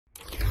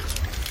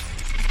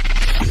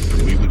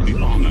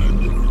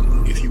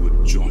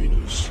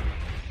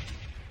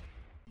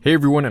Hey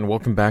everyone, and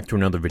welcome back to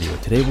another video.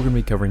 Today we're going to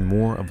be covering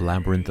more of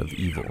Labyrinth of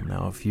Evil.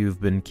 Now, if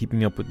you've been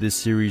keeping up with this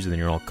series, then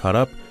you're all caught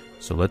up,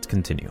 so let's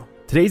continue.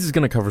 Today's is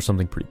going to cover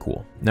something pretty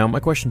cool. Now, my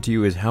question to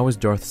you is, how is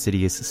Darth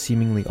Sidious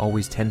seemingly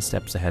always 10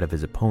 steps ahead of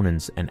his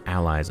opponents and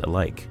allies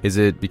alike? Is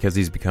it because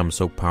he's become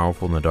so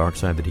powerful in the dark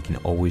side that he can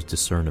always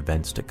discern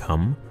events to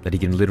come? That he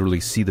can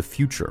literally see the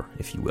future,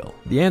 if you will?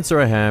 The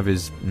answer I have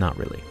is not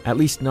really. At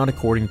least not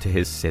according to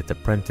his Sith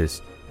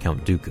apprentice,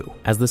 Count Dooku.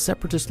 As the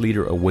Separatist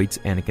leader awaits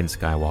Anakin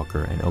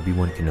Skywalker and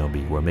Obi-Wan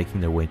Kenobi, who are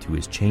making their way to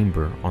his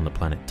chamber on the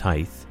planet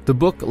Tyth, the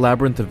book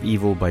Labyrinth of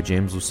Evil by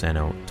James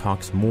Luceno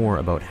talks more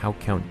about how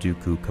Count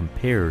Dooku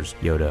compares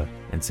Yoda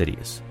and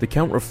Sidious. The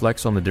Count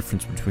reflects on the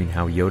difference between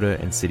how Yoda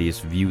and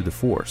Sidious view the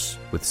Force,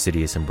 with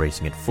Sidious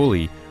embracing it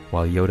fully,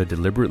 while Yoda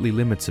deliberately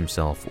limits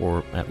himself,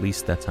 or at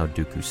least that's how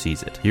Dooku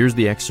sees it. Here's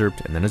the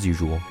excerpt, and then as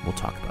usual, we'll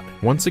talk about it.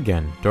 Once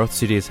again, Darth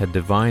Sidious had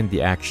divined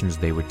the actions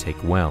they would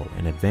take well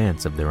in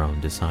advance of their own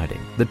deciding.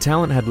 The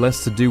talent had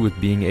less to do with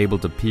being able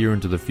to peer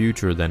into the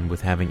future than with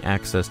having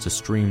access to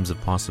streams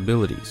of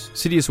possibilities.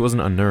 Sidious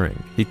wasn't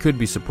unerring. He could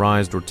be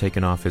surprised or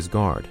taken off his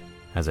guard,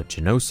 as at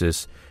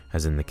Geonosis,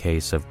 as in the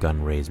case of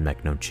Gunray's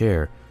Mechno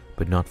chair,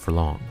 but not for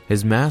long.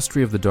 His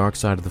mastery of the dark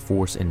side of the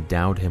Force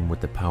endowed him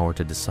with the power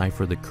to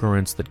decipher the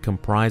currents that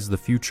comprise the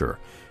future,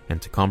 and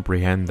to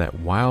comprehend that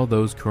while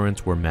those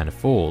currents were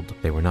manifold,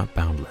 they were not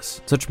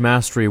boundless. Such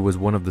mastery was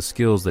one of the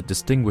skills that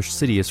distinguished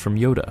Sidious from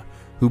Yoda,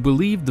 who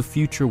believed the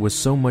future was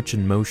so much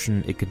in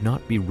motion it could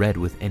not be read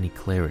with any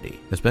clarity,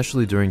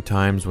 especially during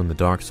times when the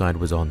dark side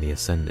was on the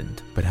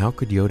ascendant. But how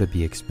could Yoda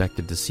be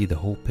expected to see the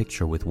whole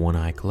picture with one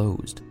eye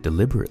closed,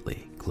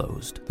 deliberately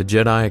closed? The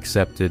Jedi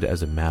accepted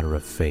as a matter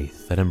of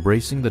faith that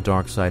embracing the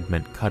dark side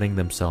meant cutting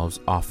themselves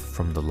off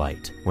from the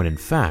light, when in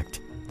fact,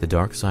 the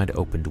dark side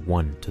opened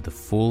one to the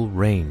full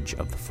range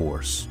of the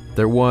Force.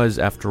 There was,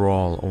 after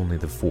all, only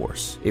the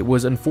Force. It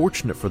was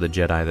unfortunate for the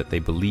Jedi that they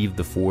believed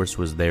the Force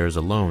was theirs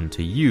alone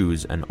to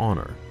use and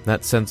honor.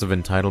 That sense of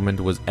entitlement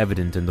was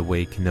evident in the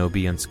way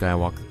Kenobi and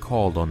Skywalker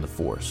called on the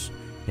Force,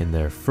 in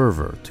their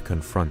fervor to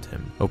confront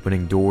him,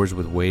 opening doors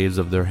with waves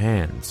of their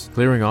hands,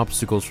 clearing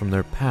obstacles from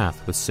their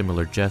path with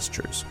similar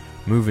gestures,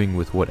 moving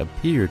with what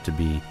appeared to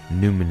be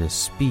numinous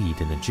speed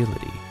and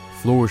agility,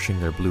 flourishing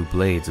their blue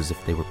blades as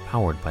if they were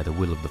powered by the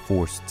will of the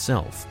Force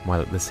itself,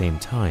 while at the same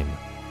time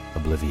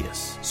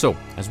oblivious. So,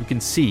 as we can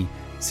see,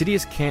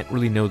 Sidious can't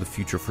really know the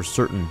future for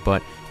certain,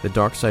 but the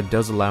dark side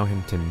does allow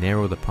him to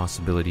narrow the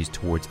possibilities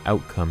towards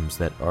outcomes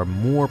that are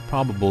more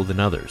probable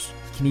than others.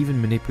 He can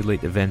even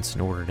manipulate events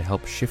in order to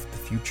help shift the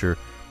future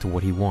to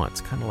what he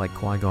wants, kind of like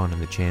Qui-Gon in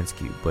the Chance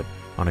Cube, but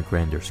on a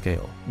grander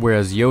scale.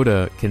 Whereas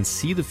Yoda can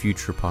see the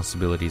future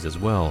possibilities as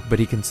well, but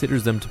he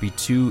considers them to be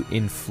too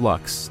in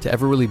flux to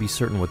ever really be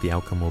certain what the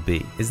outcome will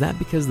be. Is that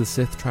because the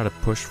Sith try to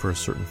push for a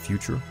certain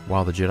future,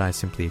 while the Jedi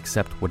simply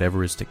accept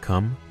whatever is to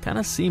come?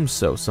 Kinda seems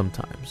so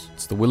sometimes.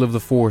 It's the will of the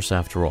Force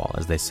after all,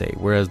 as they say,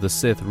 whereas the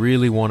Sith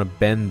really want to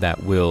bend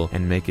that will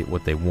and make it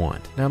what they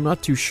want. Now, I'm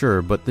not too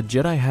sure, but the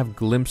Jedi have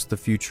glimpsed the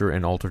future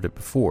and altered it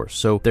before,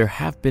 so there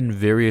have been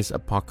various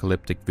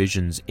apocalyptic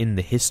visions in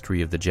the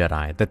history of the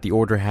Jedi that the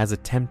Order has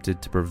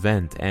attempted to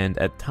prevent, and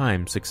at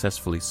times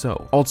successfully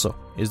so. Also,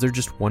 is there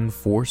just one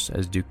Force,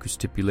 as Dooku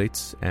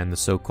stipulates, and the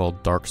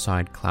so-called dark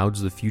side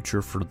clouds the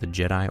future for the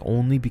Jedi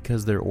only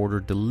because their Order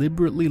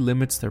deliberately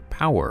limits their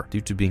power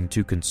due to being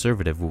too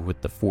conservative with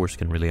what the Force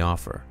can really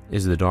offer?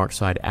 Is the dark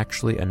side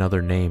actually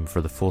another name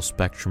for the full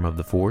spectrum of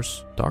the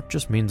Force? Dark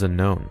just means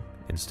unknown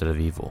instead of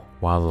evil,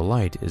 while the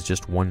light is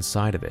just one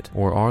side of it.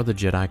 Or are the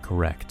Jedi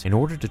correct? In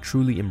order to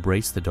truly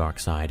embrace the dark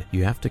side,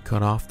 you have to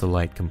cut off the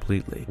light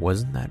completely.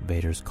 Wasn't that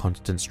Vader's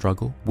constant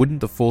struggle? Wouldn't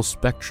the full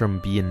spectrum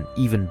be an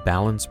even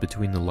balance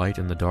between the light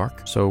and the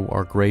dark? So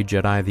are gray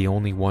Jedi the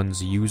only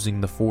ones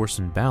using the Force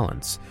in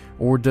balance?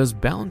 Or does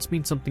balance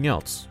mean something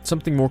else?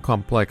 Something more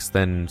complex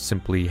than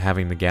simply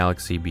having the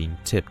galaxy being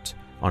tipped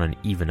on an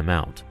even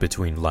amount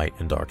between light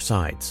and dark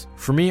sides.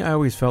 For me, I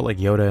always felt like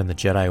Yoda and the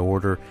Jedi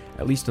Order,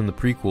 at least in the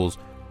prequels,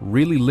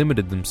 really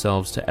limited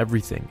themselves to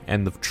everything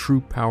and the true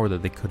power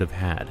that they could have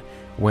had,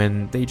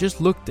 when they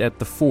just looked at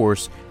the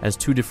Force as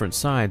two different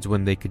sides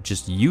when they could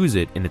just use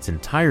it in its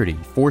entirety,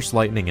 Force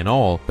lightning and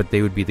all, but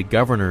they would be the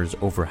governors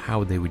over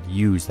how they would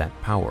use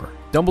that power.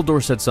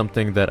 Dumbledore said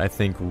something that I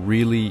think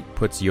really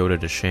puts Yoda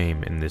to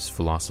shame in this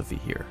philosophy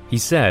here. He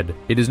said,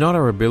 "It is not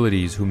our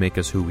abilities who make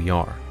us who we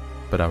are,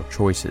 but our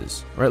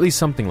choices." Or at least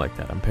something like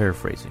that, I'm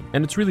paraphrasing.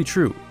 And it's really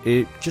true.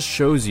 It just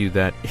shows you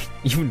that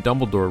even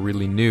Dumbledore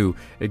really knew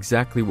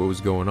exactly what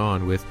was going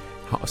on with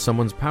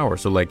someone's power.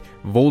 So like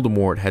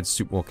Voldemort had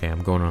okay,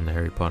 I'm going on the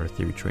Harry Potter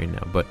theory train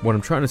now, but what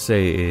I'm trying to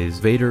say is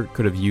Vader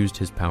could have used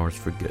his powers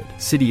for good.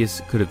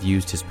 Sidious could have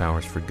used his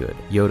powers for good.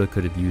 Yoda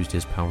could have used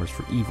his powers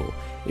for evil.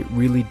 It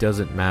really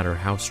doesn't matter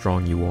how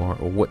strong you are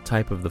or what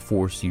type of the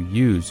Force you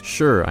use.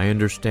 Sure, I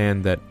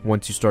understand that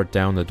once you start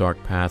down the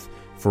dark path,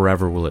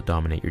 forever will it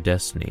dominate your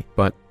destiny.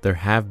 But there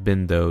have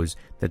been those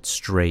that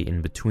stray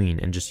in between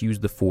and just use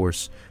the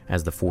Force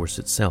as the Force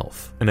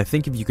itself. And I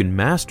think if you can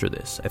master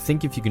this, I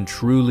think if you can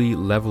truly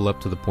level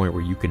up to the point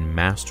where you can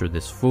master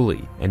this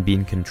fully and be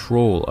in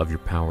control of your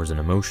powers and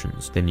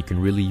emotions, then you can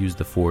really use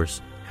the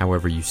Force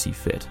however you see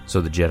fit.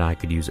 So the Jedi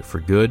could use it for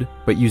good,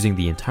 but using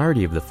the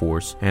entirety of the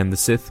Force, and the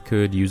Sith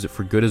could use it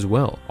for good as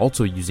well,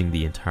 also using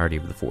the entirety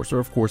of the Force, or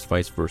of course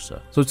vice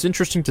versa. So it's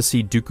interesting to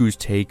see Dooku's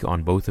take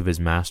on both of his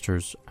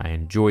masters. I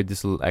enjoyed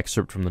this little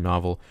excerpt from the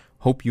novel.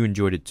 Hope you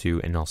enjoyed it too,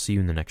 and I'll see you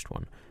in the next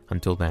one.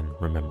 Until then,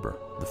 remember,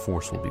 the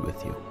Force will be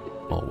with you,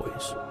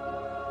 always.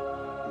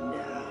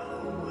 Now,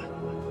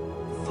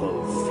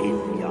 fulfill